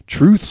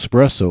Truth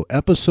Espresso,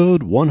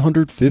 episode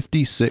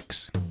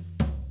 156.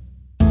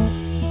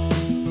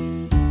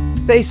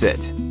 Face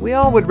it, we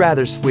all would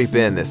rather sleep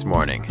in this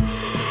morning.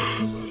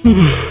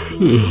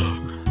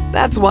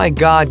 That's why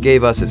God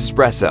gave us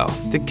espresso,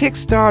 to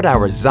kickstart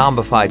our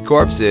zombified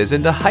corpses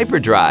into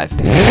hyperdrive.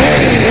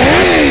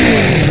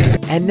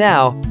 And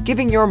now,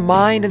 giving your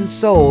mind and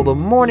soul the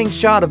morning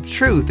shot of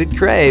truth it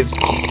craves.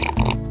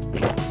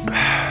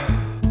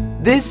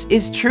 This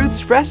is Truth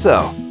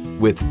Espresso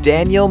with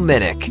Daniel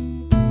Minnick.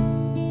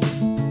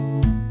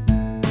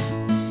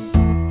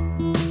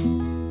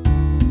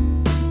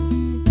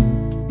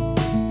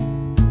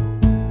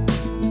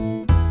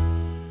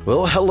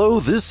 Well, hello,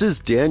 this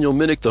is Daniel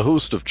Minnick, the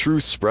host of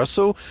Truth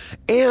Espresso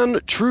and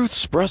Truth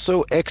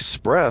Espresso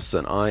Express,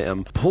 and I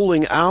am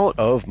pulling out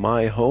of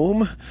my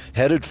home,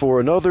 headed for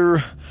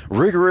another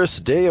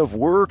rigorous day of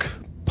work,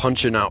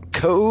 punching out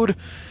code,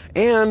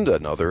 and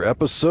another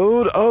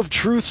episode of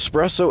Truth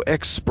Espresso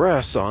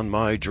Express on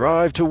my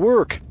drive to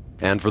work.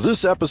 And for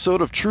this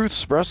episode of Truth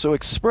Espresso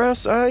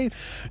Express, I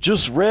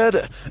just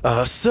read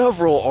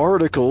several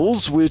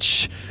articles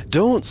which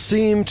don't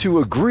seem to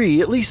agree,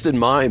 at least in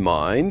my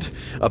mind,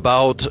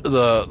 about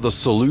the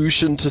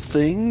solution to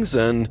things.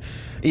 And,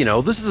 you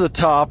know, this is a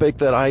topic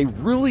that I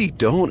really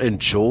don't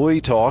enjoy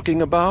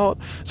talking about.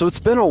 So it's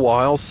been a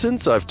while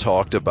since I've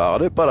talked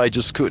about it, but I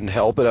just couldn't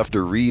help it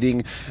after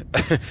reading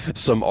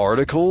some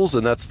articles.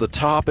 And that's the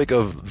topic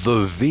of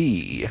the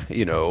V,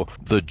 you know,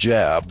 the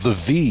jab, the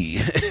V,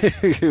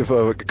 if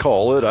I could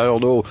call it. I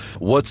don't know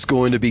what's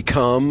going to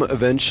become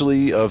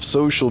eventually of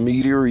social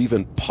media or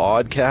even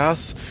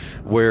podcasts,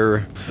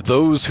 where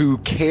those who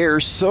care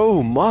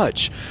so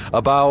much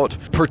about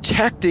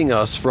protecting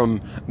us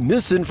from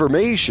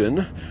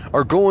misinformation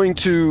are going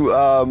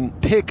to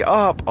pick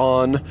up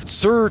on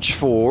search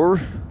for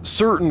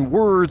certain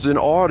words in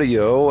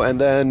audio and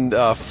then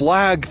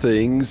flag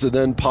things and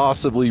then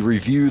possibly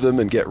review them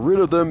and get rid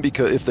of them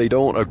because if they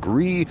don't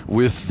agree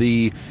with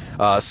the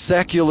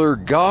secular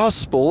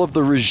gospel of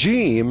the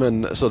regime.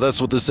 And so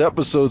that's what this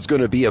episode's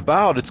going to be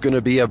about. It's going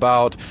to be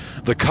about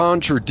the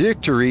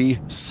contradictory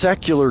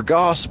secular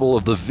gospel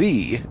of the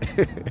V.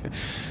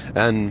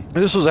 And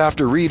this was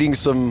after reading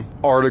some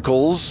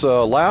articles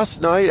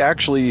last night,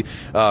 actually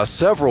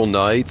several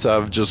nights.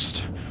 I've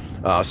just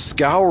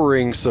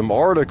scouring some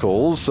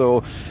articles,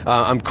 so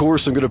of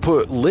course I'm going to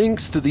put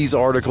links to these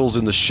articles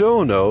in the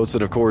show notes,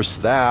 and of course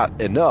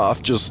that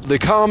enough. Just the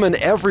common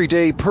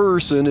everyday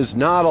person is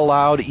not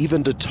allowed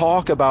even to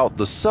talk about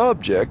the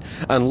subject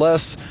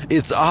unless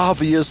it's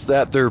obvious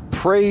that they're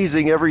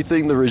praising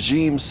everything the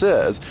regime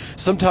says.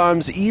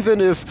 Sometimes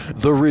even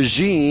if the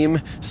regime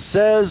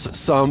says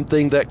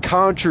something that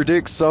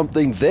contradicts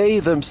something they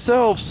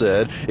themselves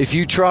said, if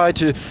you try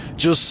to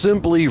just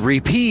simply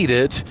repeat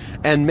it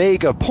and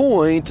make a point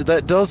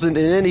that doesn't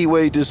in any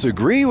way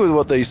disagree with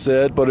what they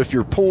said, but if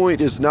your point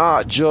is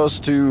not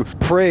just to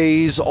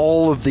praise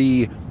all of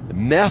the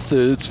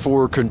methods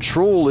for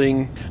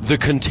controlling the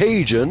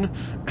contagion,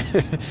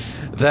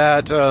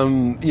 that,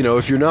 you know,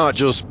 if you're not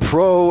just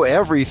pro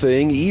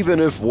everything, even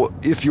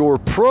if your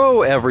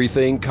pro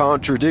everything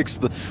contradicts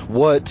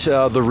what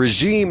the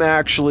regime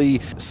actually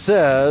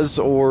says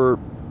or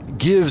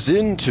gives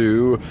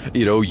into,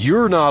 you know,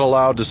 you're not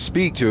allowed to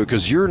speak to it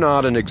because you're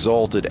not an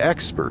exalted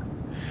expert.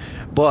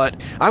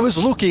 But I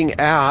was looking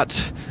at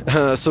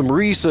some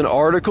recent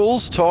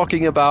articles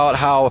talking about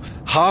how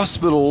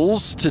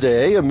hospitals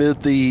today,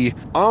 amid the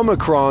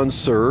Omicron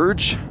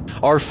surge,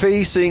 are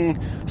facing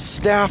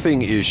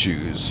staffing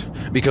issues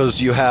because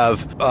you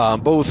have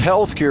both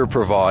healthcare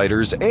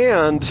providers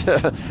and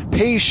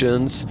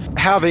patients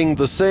having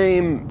the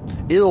same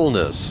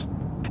illness.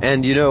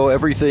 And, you know,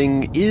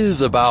 everything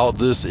is about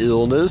this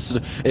illness.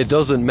 It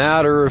doesn't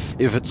matter if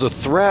it's a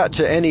threat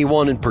to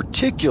anyone in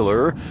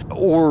particular,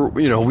 or,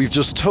 you know, we've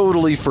just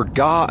totally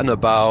forgotten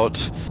about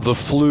the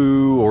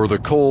flu or the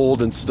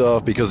cold and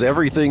stuff, because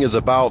everything is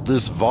about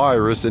this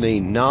virus in a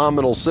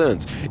nominal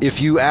sense.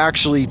 If you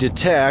actually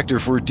detect, or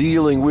if we're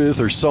dealing with,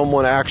 or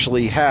someone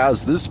actually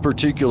has this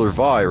particular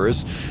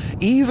virus,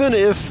 even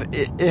if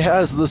it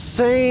has the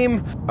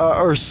same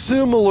or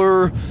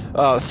similar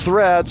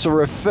threats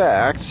or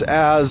effects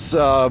as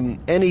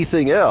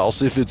anything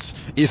else, if it's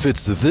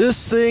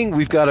this thing,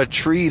 we've got to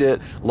treat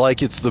it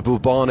like it's the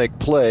bubonic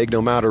plague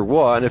no matter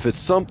what. And if it's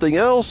something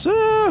else,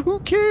 who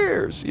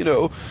cares, you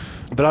know?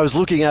 But I was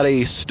looking at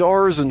a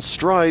Stars and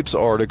Stripes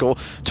article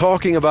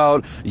talking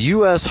about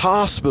U.S.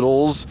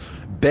 hospitals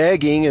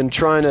begging and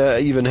trying to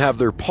even have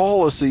their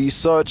policy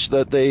such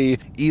that they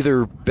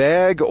either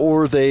beg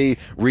or they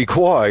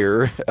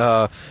require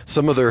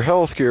some of their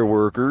healthcare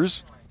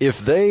workers,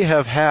 if they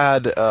have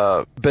had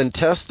been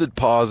tested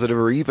positive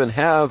or even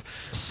have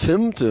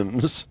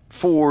symptoms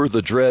for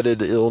the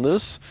dreaded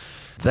illness,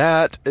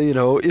 that, you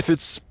know, if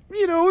it's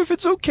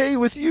okay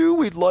with you,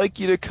 we'd like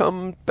you to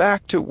come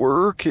back to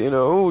work, you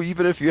know,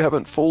 even if you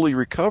haven't fully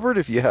recovered,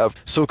 if you have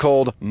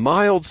so-called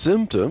mild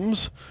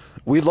symptoms,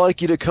 we'd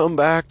like you to come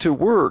back to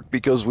work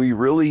because we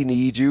really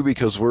need you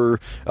because we're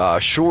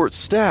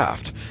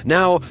short-staffed.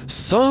 Now,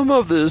 some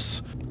of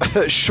this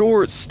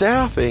short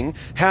staffing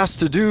has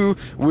to do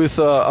with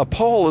a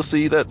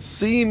policy that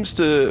seems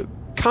to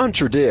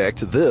contradict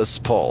this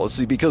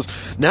policy, because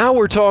now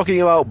we're talking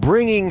about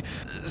bringing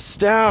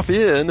staff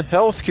in,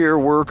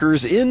 healthcare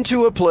workers,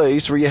 into a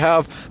place where you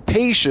have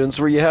patients,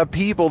 where you have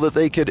people that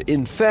they could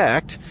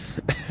infect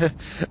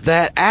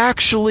that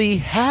actually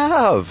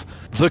have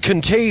the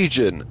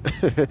contagion.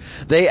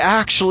 They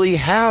actually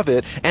have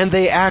it, and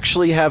they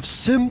actually have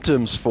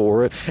symptoms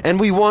for it, and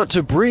we want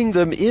to bring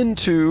them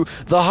into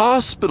the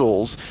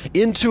hospitals,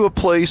 into a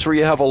place where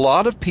you have a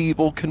lot of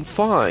people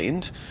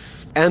confined,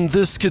 and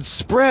this could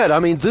spread. I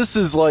mean, this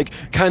is like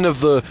kind of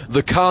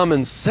the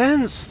common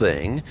sense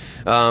thing,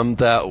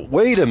 that,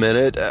 wait a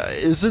minute,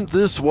 isn't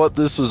this what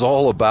this is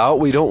all about?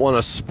 We don't want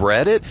to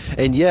spread it,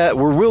 and yet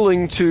we're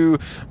willing to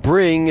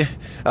bring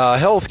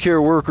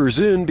healthcare workers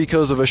in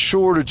because of a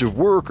shortage of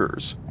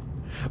workers.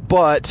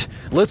 But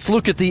let's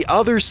look at the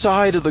other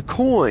side of the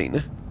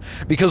coin,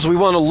 because we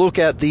want to look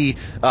at the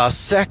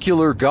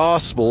secular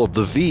gospel of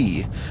the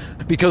V.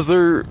 Because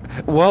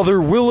while they're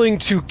willing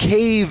to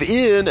cave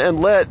in and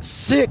let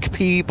sick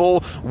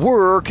people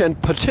work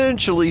and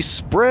potentially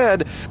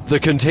spread the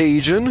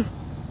contagion,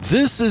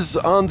 this is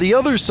on the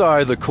other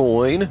side of the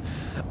coin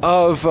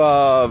of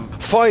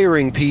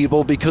firing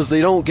people because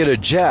they don't get a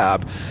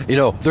jab.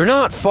 They're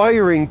not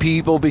firing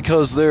people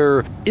because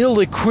they're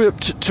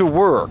ill-equipped to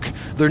work.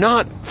 They're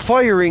not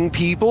firing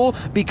people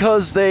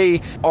because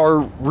they are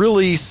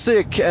really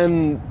sick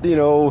and,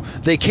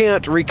 they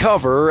can't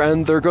recover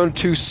and they're going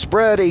to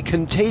spread a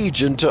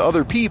contagion to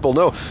other people.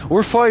 No,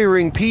 we're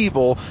firing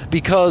people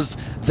because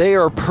they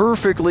are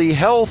perfectly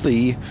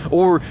healthy,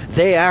 or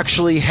they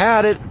actually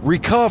had it,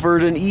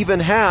 recovered, and even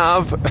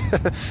have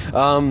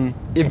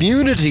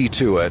immunity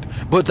to it.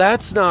 But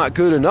that's not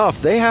good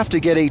enough. They have to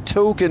get a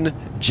token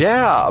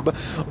jab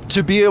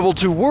to be able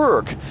to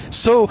work.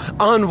 So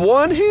on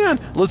one hand,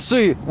 let's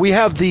see, we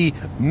have the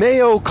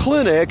Mayo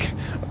Clinic.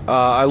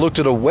 I looked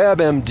at a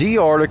WebMD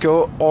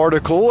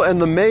article,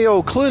 and the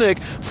Mayo Clinic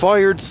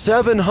fired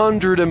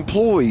 700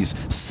 employees,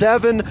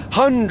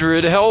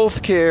 700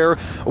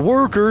 healthcare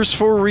workers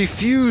for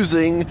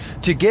refusing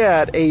to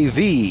get a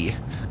V.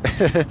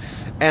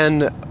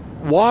 And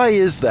why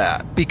is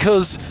that?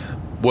 Because,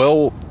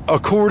 well,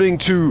 according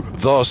to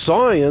the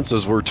science,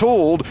 as we're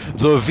told,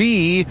 the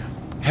V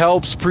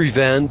helps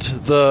prevent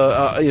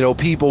the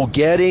people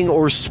getting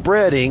or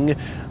spreading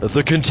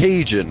the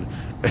contagion.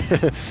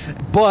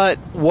 But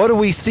what do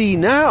we see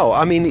now?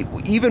 I mean,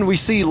 even we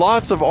see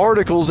lots of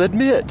articles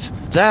admit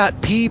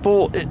that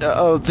people,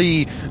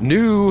 the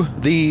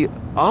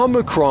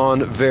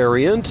Omicron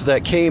variant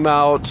that came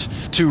out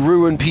to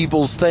ruin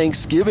people's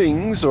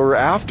Thanksgivings or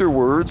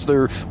afterwards,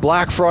 their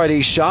Black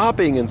Friday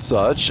shopping and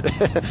such,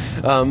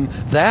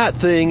 that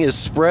thing is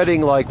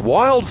spreading like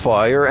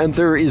wildfire, and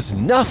there is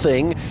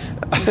nothing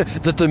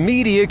that the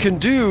media can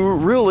do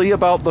really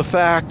about the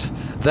fact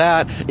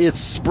that it's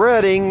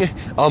spreading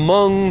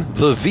among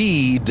the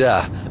VD.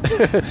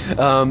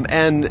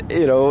 And,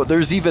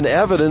 there's even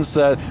evidence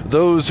that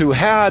those who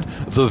had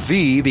the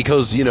V,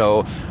 because,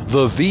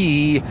 the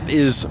V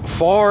is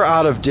far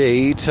out of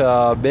date.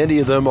 Many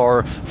of them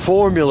are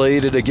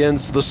formulated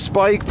against the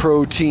spike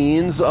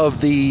proteins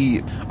of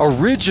the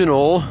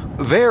original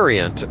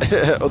variant,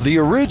 the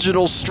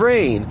original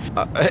strain,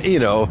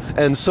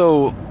 and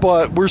so,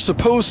 but we're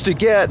supposed to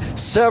get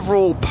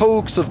several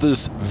pokes of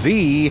this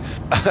V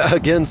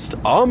against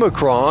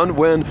Omicron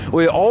when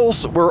we're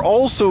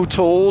also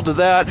told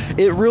that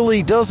it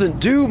really doesn't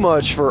do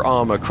much for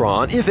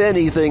Omicron, if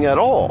anything at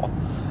all.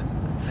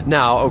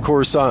 Now, of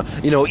course,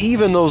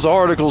 even those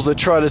articles that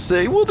try to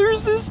say, well,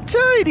 there's this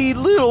tiny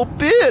little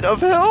bit of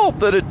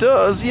help that it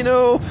does,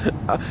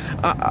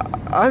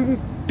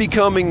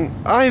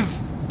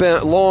 I've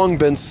long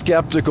been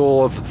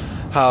skeptical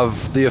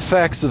of the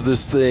effects of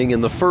this thing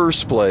in the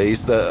first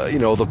place,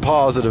 the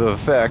positive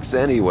effects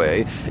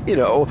anyway.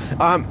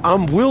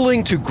 I'm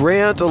willing to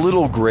grant a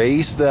little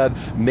grace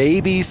that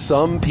maybe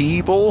some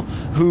people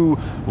who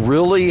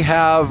really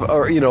have,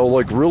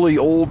 like really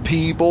old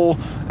people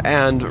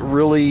and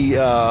really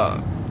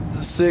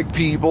sick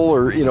people,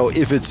 or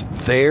if it's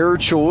their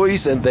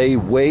choice and they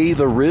weigh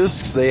the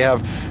risks, they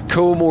have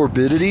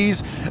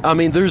comorbidities. I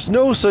mean, there's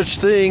no such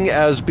thing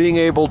as being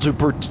able to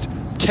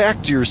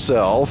protect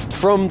yourself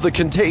from the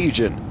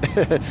contagion.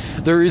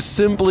 There is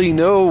simply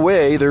no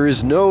way, there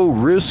is no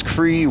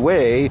risk-free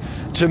way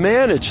to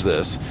manage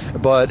this.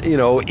 But,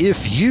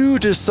 if you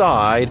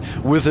decide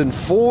with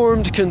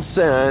informed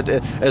consent,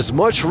 as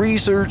much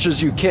research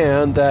as you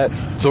can, that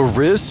the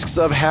risks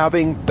of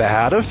having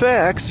bad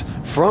effects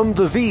from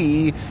the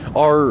V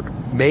are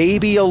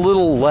maybe a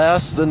little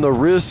less than the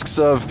risks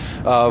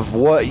of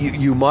what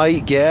you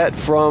might get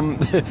from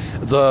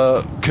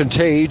the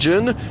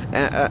contagion,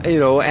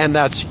 and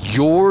that's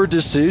your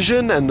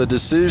decision and the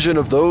decision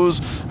of those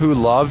who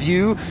love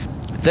you,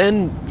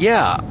 then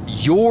yeah,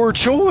 your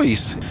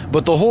choice.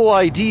 But the whole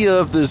idea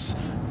of this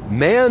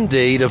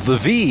mandate of the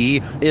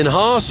V in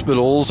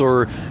hospitals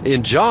or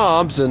in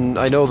jobs. And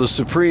I know the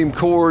Supreme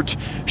Court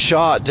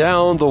shot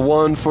down the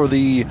one for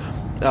the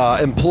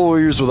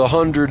employers with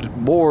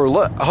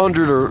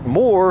 100 or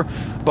more,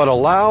 but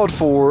allowed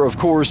for, of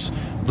course,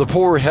 the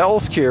poor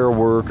healthcare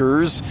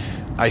workers,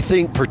 I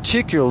think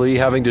particularly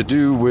having to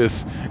do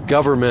with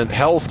government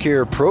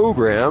healthcare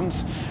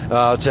programs,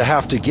 to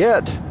have to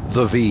get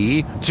the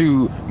V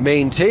to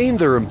maintain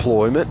their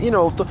employment.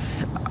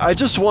 I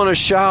just want to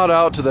shout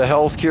out to the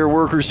healthcare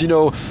workers.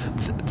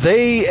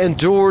 They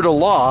endured a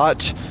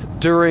lot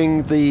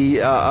during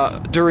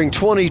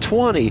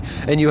 2020,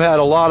 and you had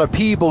a lot of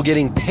people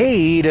getting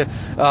paid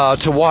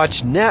to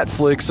watch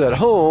Netflix at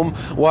home,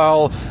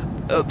 while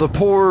the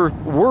poor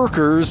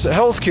workers,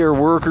 healthcare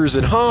workers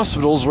in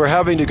hospitals, were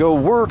having to go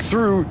work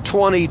through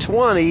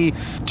 2020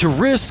 to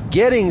risk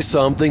getting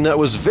something that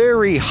was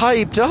very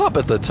hyped up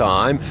at the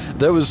time,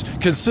 that was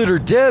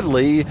considered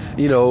deadly,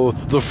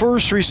 the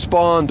first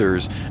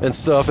responders and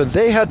stuff, and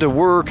they had to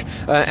work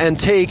and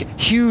take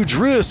huge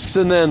risks.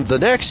 And then the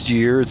next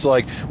year, it's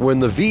like when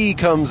the V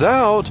comes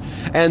out,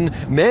 and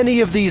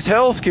many of these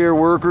healthcare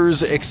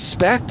workers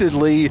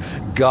expectedly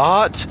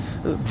got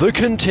the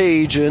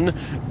contagion,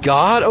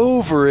 got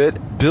over it,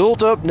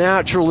 built up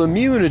natural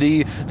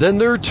immunity, then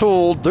they're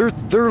told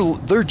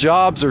their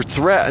jobs are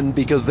threatened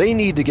because they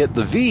need to get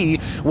the V,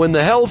 when the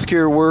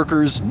healthcare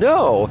workers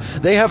know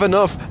they have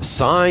enough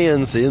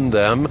science in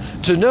them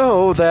to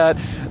know that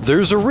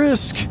there's a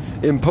risk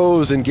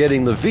imposed in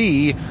getting the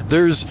V.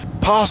 There's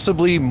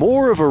possibly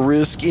more of a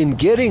risk in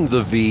getting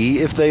the V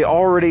if they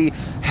already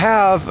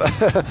have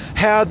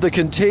had the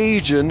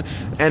contagion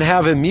and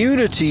have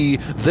immunity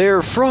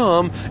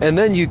therefrom, and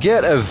then you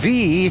get a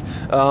V.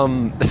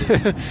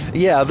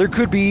 There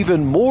could be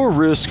even more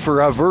risk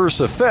for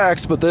adverse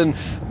effects, but then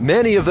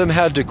many of them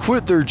had to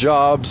quit their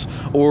jobs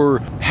or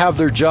have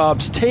their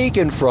jobs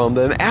taken from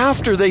them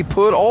after they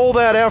put all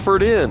that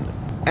effort in.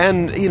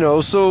 And,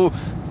 so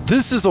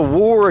this is a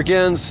war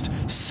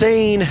against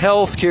sane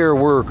healthcare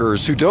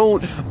workers who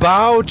don't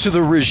bow to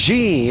the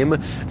regime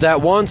that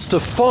wants to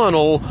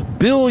funnel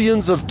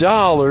billions of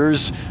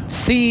dollars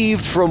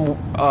thieved from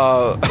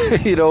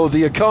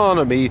the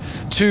economy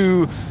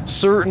to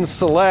certain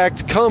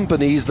select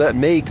companies that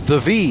make the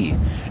V.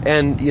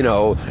 And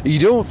you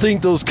don't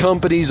think those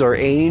companies are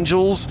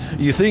angels.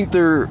 You think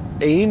they're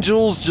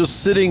angels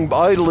just sitting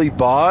idly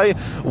by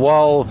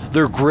while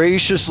they're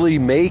graciously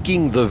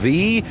making the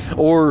V?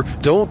 Or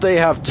don't they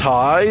have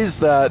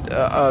ties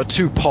that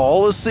to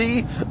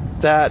policy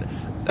that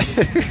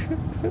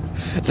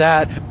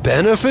that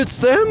benefits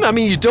them? I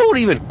mean, you don't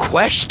even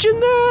question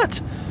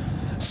that?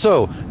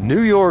 So,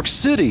 New York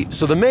City.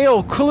 So the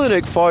Mayo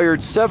Clinic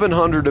fired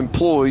 700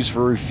 employees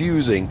for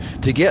refusing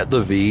to get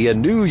the V,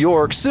 and New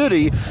York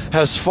City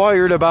has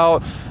fired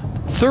about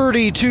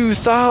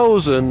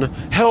 32,000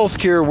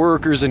 healthcare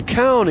workers and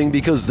counting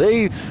because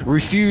they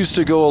refuse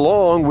to go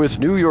along with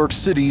New York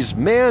City's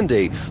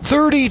mandate.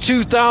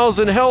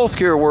 32,000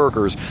 healthcare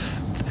workers.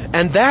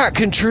 And that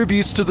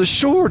contributes to the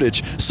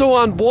shortage. So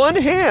on one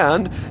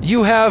hand,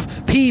 you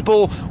have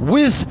people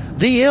with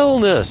the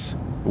illness,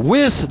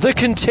 with the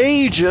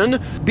contagion,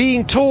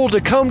 being told to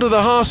come to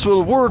the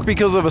hospital to work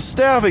because of a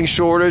staffing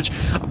shortage.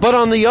 But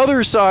on the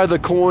other side of the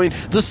coin,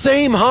 the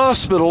same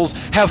hospitals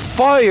have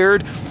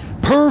fired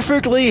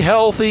perfectly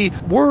healthy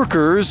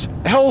workers,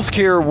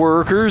 healthcare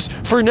workers,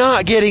 for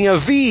not getting a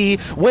V,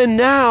 when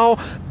now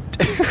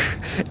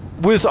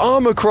with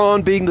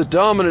Omicron being the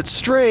dominant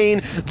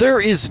strain, there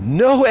is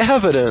no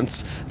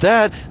evidence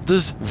that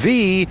this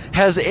V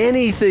has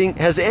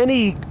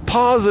any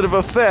positive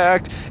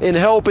effect in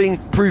helping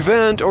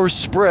prevent or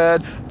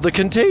spread the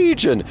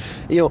contagion.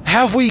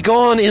 Have we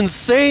gone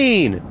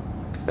insane?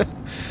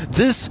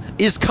 This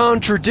is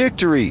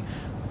contradictory.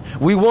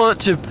 We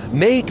want to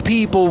make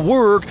people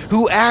work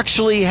who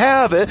actually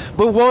have it,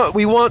 but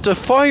we want to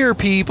fire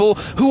people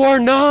who are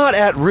not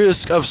at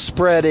risk of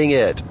spreading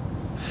it.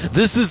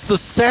 This is the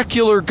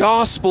secular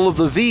gospel of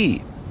the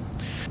V.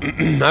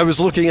 I was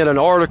looking at an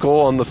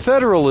article on the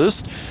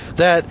Federalist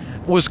that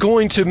was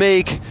going to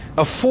make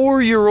a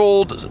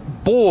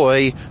 4-year-old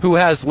boy who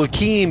has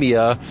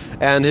leukemia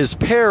and his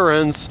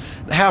parents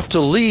have to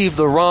leave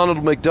the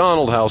Ronald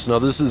McDonald House. Now,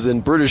 this is in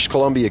British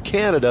Columbia,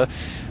 Canada.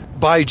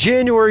 By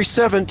January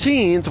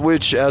 17th,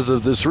 which as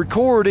of this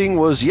recording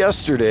was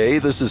yesterday,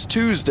 this is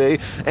Tuesday,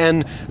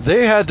 and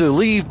they had to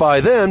leave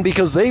by then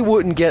because they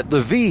wouldn't get the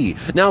V.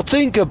 Now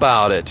think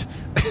about it.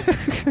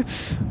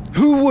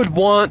 Who would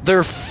want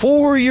their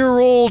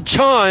 4-year-old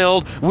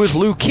child with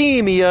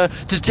leukemia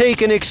to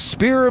take an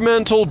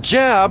experimental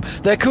jab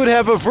that could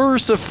have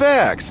adverse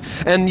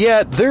effects? And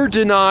yet they're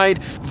denied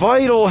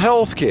vital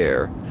health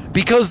care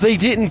because they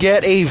didn't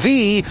get a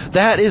V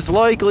that is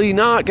likely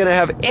not going to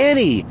have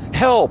any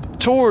help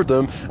toward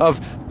them of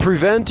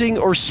preventing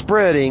or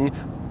spreading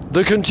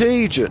the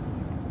contagion.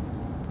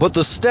 But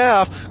the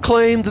staff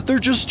claim that they're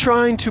just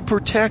trying to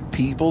protect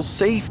people's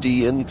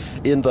safety in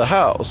the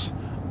house.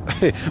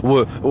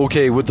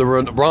 Okay, with the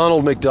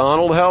Ronald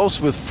McDonald House,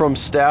 from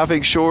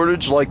staffing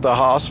shortage, like the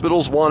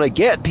hospitals want to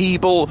get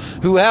people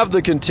who have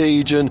the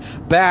contagion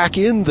back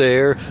in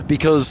there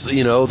because,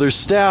 there's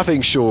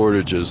staffing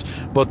shortages,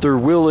 but they're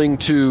willing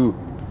to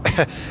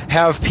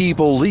have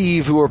people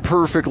leave who are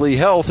perfectly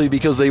healthy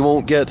because they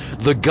won't get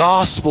the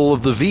gospel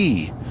of the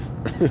V.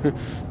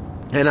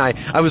 And I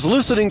was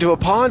listening to a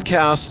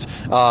podcast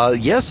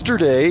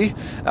yesterday,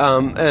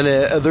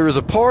 and there was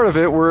a part of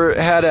it where it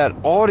had an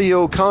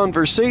audio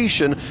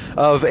conversation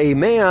of a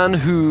man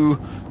who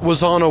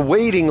was on a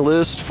waiting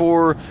list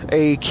for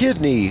a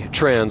kidney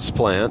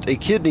transplant, a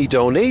kidney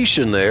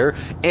donation there,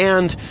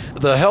 and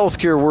the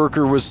healthcare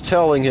worker was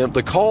telling him,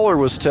 the caller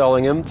was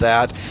telling him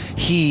that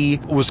he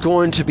was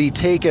going to be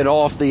taken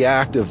off the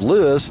active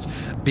list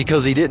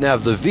because he didn't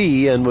have the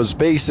V, and was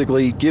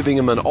basically giving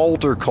him an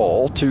altar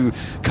call to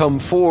come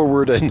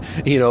forward and,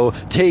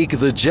 take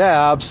the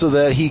jab so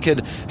that he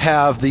could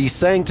have the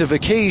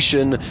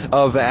sanctification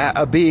of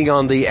being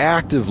on the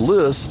active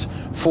list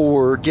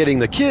for getting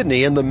the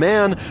kidney. And the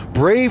man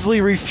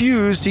bravely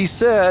refused. He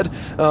said,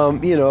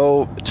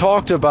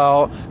 talked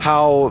about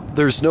how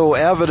there's no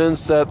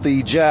evidence that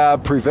the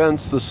jab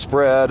prevents the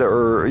spread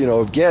or,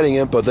 of getting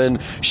it, but then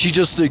she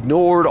just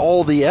ignored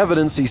all the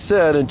evidence he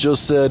said and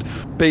just said,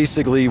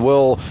 basically,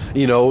 well,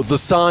 the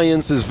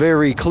science is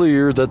very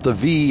clear that the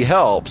V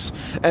helps.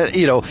 And,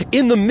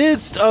 in the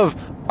midst of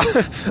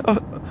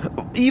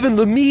even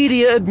the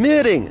media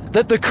admitting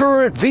that the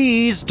current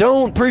Vs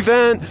don't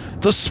prevent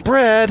the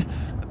spread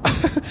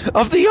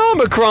of the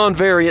Omicron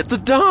variant, the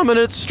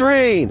dominant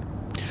strain.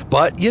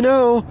 But,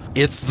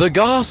 it's the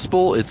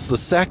gospel. It's the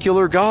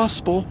secular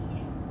gospel.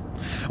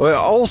 I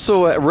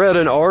also read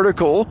an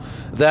article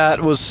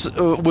that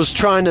was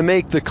trying to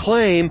make the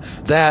claim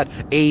that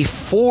a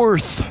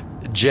fourth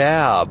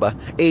jab,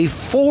 a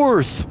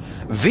fourth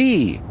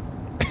V,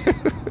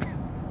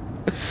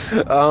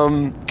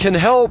 can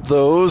help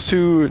those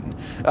who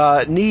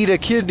need a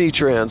kidney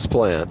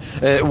transplant,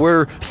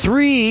 where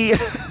 3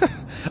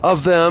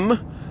 of them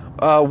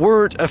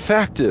weren't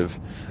effective.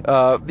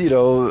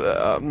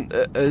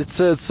 It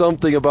said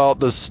something about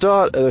the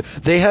study.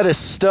 They had a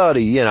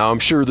study, I'm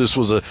sure this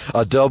was a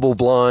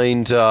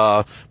double-blind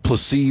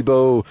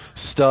placebo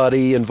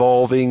study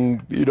involving,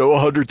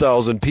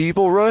 100,000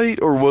 people,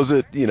 right? Or was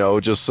it,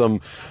 just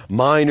some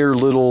minor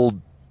little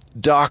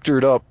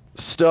doctored up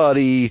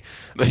study,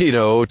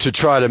 to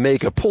try to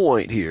make a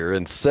point here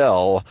and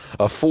sell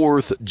a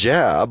fourth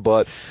jab.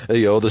 But,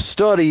 the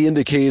study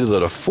indicated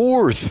that a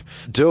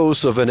fourth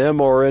dose of an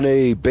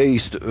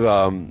mRNA-based,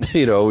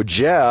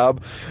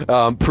 jab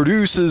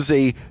produces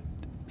a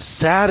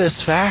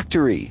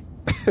satisfactory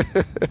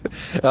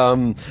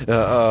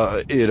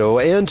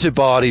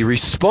antibody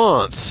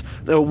response,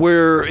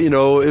 where,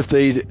 if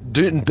they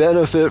didn't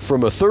benefit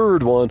from a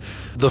third one,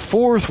 the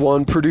fourth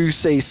one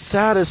produced a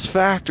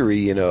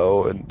satisfactory,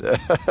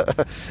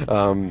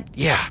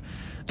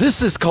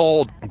 This is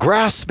called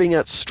grasping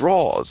at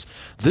straws.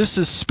 This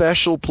is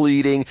special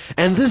pleading,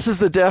 and this is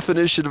the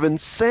definition of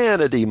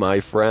insanity, my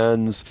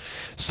friends.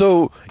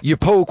 So you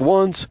poke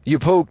once, you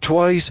poke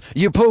twice,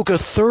 you poke a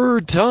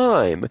third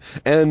time,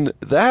 and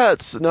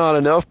that's not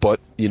enough, but,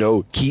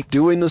 keep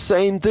doing the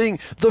same thing.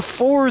 The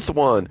fourth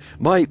one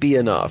might be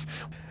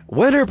enough.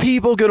 When are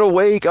people going to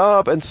wake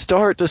up and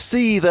start to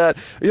see that,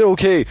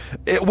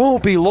 it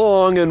won't be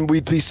long and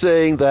we'd be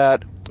saying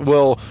that,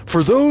 well,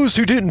 for those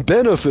who didn't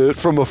benefit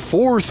from a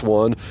fourth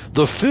one,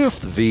 the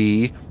fifth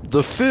V,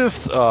 the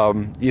fifth,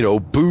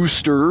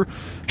 booster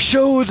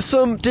showed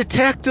some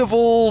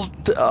detectable,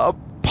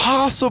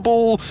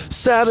 possible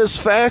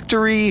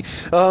satisfactory,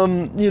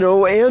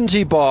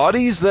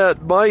 antibodies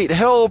that might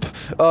help,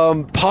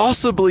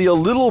 possibly a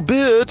little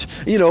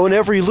bit, and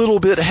every little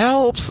bit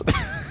helps.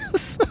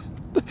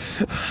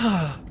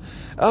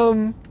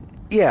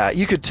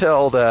 You could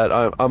tell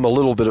that I'm a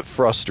little bit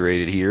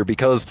frustrated here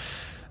because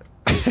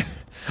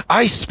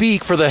I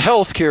speak for the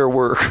healthcare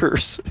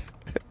workers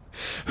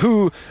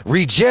who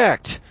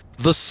reject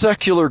the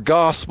secular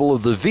gospel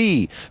of the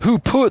V, who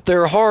put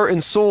their heart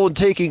and soul in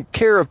taking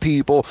care of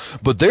people,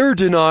 but they're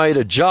denied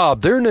a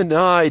job. They're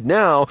denied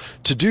now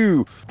to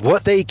do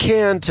what they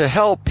can to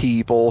help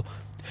people,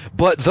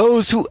 but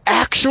those who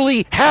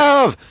actually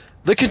have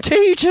the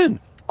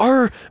contagion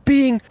are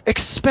being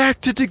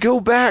expected to go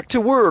back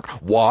to work.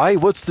 Why?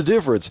 What's the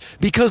difference?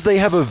 Because they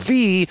have a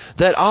V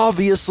that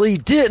obviously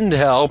didn't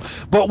help,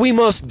 but we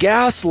must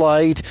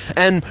gaslight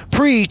and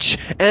preach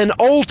and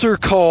altar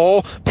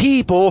call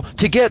people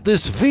to get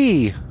this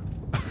V.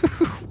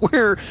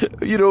 Where,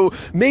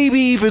 maybe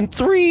even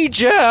 3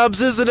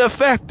 jabs isn't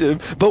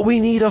effective, but we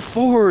need a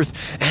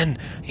fourth, and,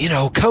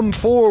 come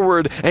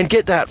forward and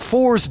get that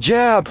fourth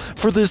jab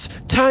for this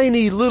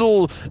tiny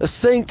little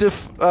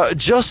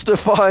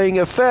justifying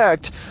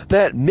effect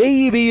that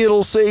maybe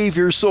it'll save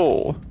your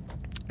soul.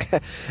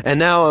 And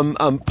now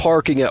I'm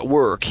parking at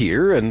work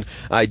here, and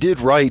I did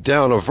write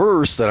down a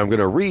verse that I'm going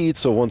to read,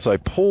 so once I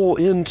pull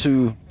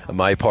into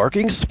my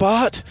parking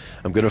spot,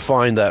 I'm going to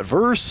find that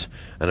verse,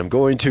 and I'm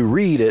going to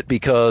read it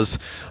because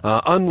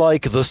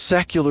unlike the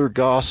secular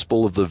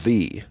gospel of the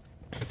V,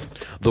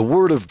 the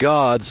Word of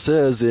God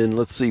says in,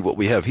 let's see what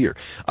we have here,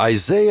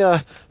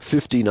 Isaiah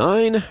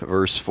 59,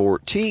 verse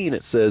 14,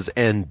 it says,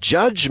 "And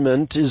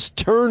judgment is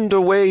turned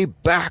away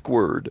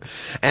backward,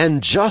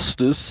 and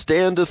justice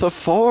standeth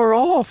afar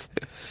off.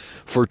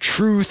 For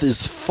truth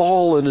is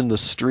fallen in the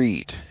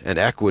street, and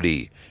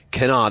equity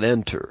cannot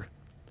enter."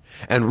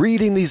 And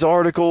reading these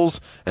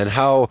articles and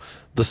how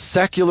the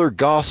secular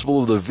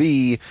gospel of the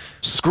V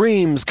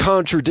screams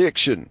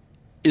contradiction,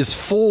 is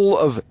full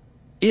of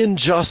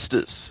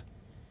injustice,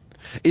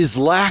 is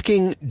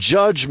lacking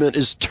judgment,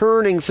 is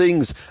turning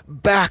things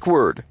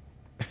backward.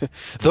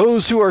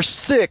 Those who are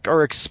sick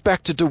are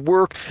expected to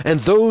work, and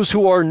those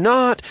who are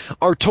not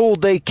are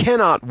told they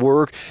cannot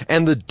work,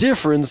 and the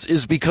difference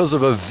is because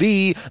of a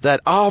V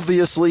that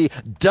obviously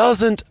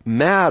doesn't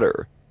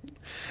matter.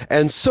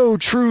 And so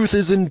truth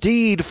is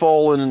indeed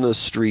fallen in the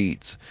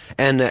streets,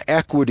 and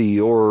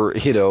equity, or,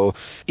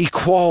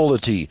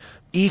 equality,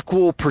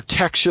 equal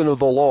protection of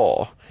the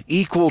law,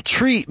 equal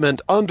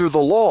treatment under the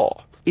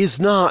law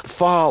is not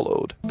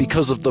followed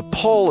because of the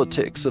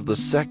politics of the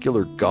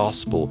secular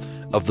gospel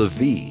of the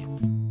V.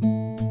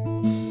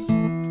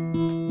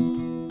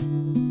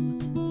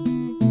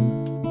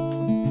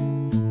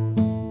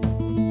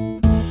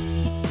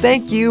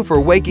 Thank you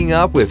for waking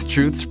up with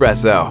Truth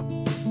Espresso.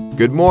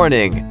 Good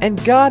morning,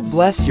 and God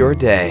bless your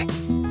day.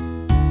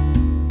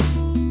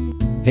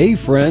 Hey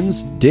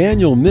friends,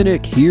 Daniel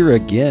Minnick here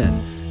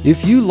again.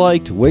 If you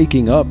liked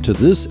waking up to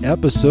this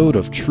episode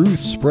of Truth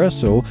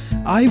Espresso,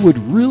 I would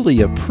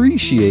really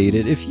appreciate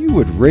it if you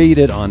would rate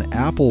it on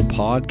Apple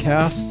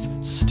Podcasts,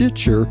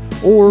 Stitcher,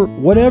 or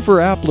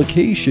whatever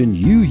application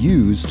you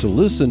use to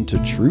listen to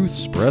Truth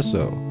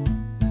Espresso.